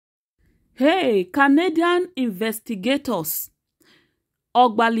Hey, Canadian investigators,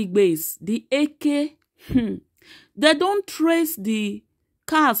 Ogbaligbes, the AK, they don't trace the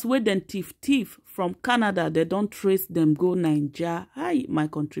cars where them thief from Canada. They don't trace them go Nigeria. Hi, my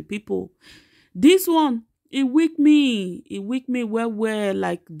country people. This one, it weak me well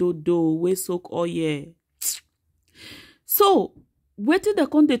like dodo we soak oil. So, wetin they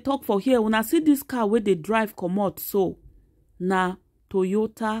come they talk for here? When I see this car where they drive come out, so na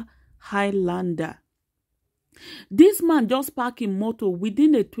Toyota Highlander. This man just park in motor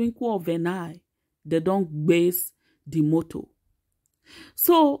within a twinkle of an eye. They don't base the motor.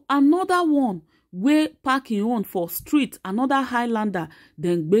 So another one where parking on for street, another Highlander,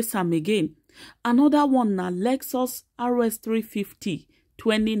 then base am again. Another one na Lexus RS350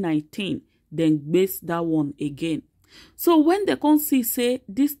 2019, then base that one again. So when they come see say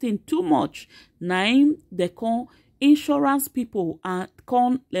this thing too much, na him they come insurance people and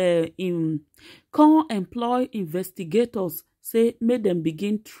can employ investigators, say make them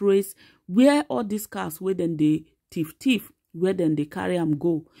begin trace where all these cars where then they thief where then they carry them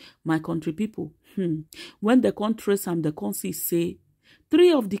go. My country people, when they can't trace them, they can't see say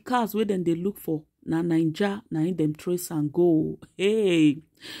 3 of the cars where then they look for na Nigeria, na in them trace and go. Hey,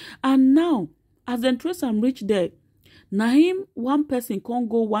 and now as them trace and reach there, na him one person can't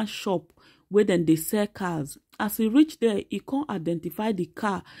go one shop where then they sell cars. As he reached there, he can't identify the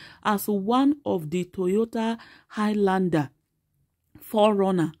car as one of the Toyota Highlander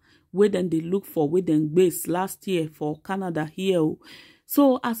 4Runner, where then they look for, where then base last year for Canada here.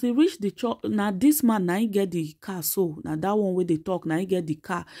 So as he reached the shop, now this man, now he get the car. So now that one where they talk, now he get the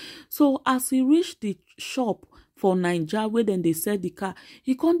car. So as he reached the shop for Nigeria, where then they sell the car,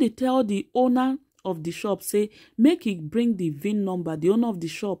 he can't they tell the owner of the shop, say, make it bring the VIN number. The owner of the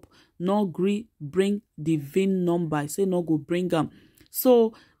shop no agree bring the VIN number. I say no go bring them.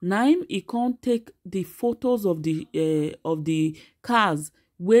 So now he can't take the photos of the cars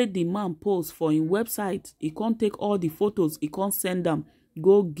where the man posts for his website. He can't take all the photos. He can't send them.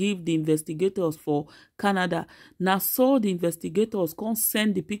 Go give the investigators for Canada. Now so the investigators can't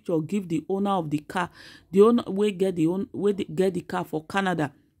send the picture, give the owner of the car. The owner will get the car for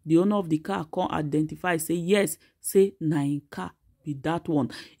Canada. The owner of the car can't identify, say yes, say na in car be that one.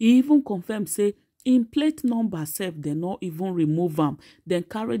 He even confirm, say in plate number self, they not even remove them. Then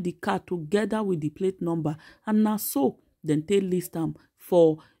carry the car together with the plate number. And now so then they list them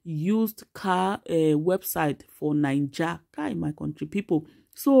for used car website for Nigeria. Hi, my country people.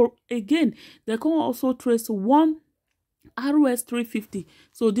 So again, they can also trace one RS350.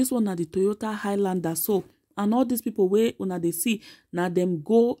 So this one are the Toyota Highlander. So and all these people where una they see now them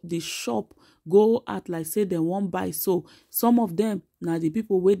go the shop, go at like say they won't buy. So some of them now the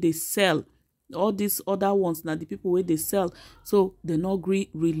people where they sell. All these other ones now the people where they sell. So they not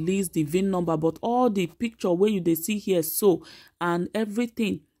release the VIN number, but all the picture where you they see here, so and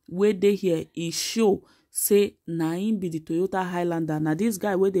everything where they here is show say na him be the Toyota Highlander. Now this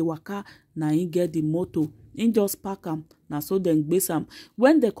guy where they waka na him get the motor. In just pack am. Now so then base am.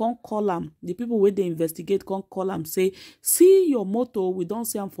 When they can't call am, the people where they investigate can't call am, say, see your motor, we don't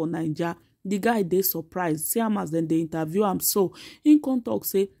see am for Nigeria. The guy they surprised. See am as then they interview am. So in contact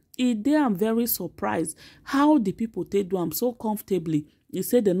say, they am very surprised how the people take do am so comfortably. He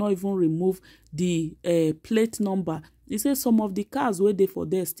said they not even remove the plate number. He said some of the cars where they for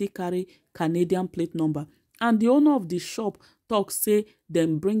there still carry Canadian plate number. And the owner of the shop talk say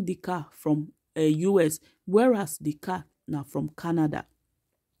them bring the car from US, whereas the car now from Canada.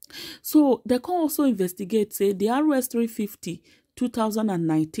 So they can also investigate, say the RS350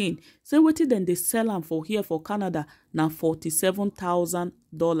 2019, say what then they sell them for here for Canada now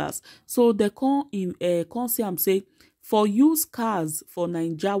 $47,000. So they can see am say for used cars for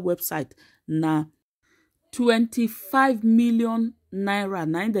Nigeria website now 25 million naira.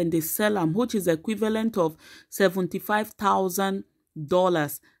 Now then they sell them, which is equivalent of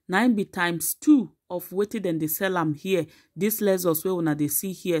 $75,000. 9 be times 2 of what then they sell them here. This Lexus where una they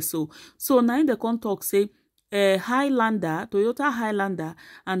see here. So 9 the con talk say Highlander, Toyota Highlander,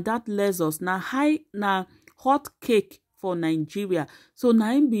 and that Lexus na hot cake for Nigeria. So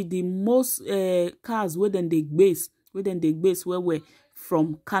 9 be the most cars where then they base where we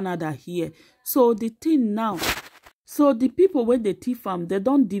from Canada here. So the thing now, so the people where they thief them, they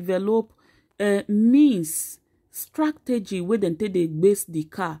don't develop means strategy where then they base the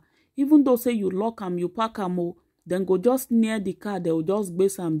car. Even though say you lock them, you park them, then go just near the car, they will just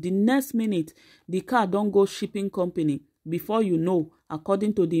base them. The next minute, the car don't go shipping company. Before you know,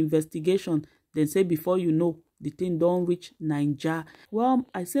 according to the investigation, then say before you know, the thing don't reach Nigeria. Well,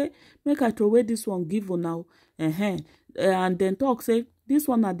 I say, make I throw away this one, give you now. And then talk say, This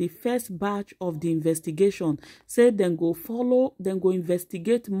one na the first batch of the investigation. Say dem go follow, dem go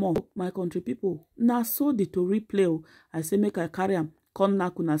investigate more. My country people, na so the tori play. I say make I carry am come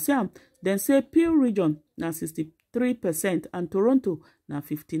knack una. See am, dem say Peel region na 63% and Toronto na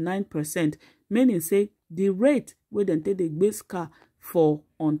 59%. Meaning say the rate wey dem take dey gbase car for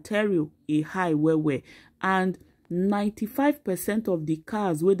Ontario e high well and 95% of the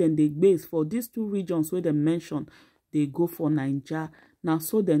cars wey dem dey gbase for these two regions wey dem mention dey go for Naija. Na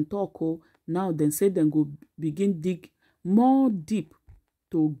so dem talk now dem say dem go begin dig more deep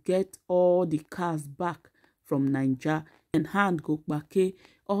to get all the cars back from Naija, and hand go gbake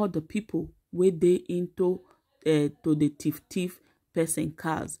all the people wey dey into to the thief person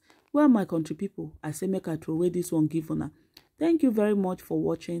cars. Well, my country people, I say make I throw away this one give una. Thank you very much for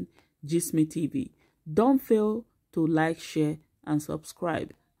watching Gist.me TV. Don't fail to like, share, and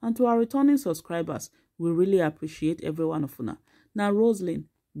subscribe. And to our returning subscribers, we really appreciate every one of una. Now, Roslyn,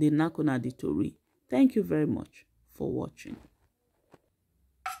 the knack una the tori. Thank you very much for watching.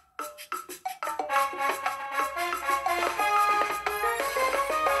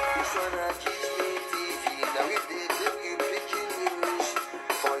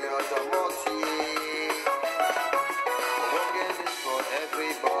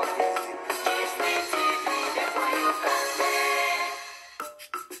 Everybody,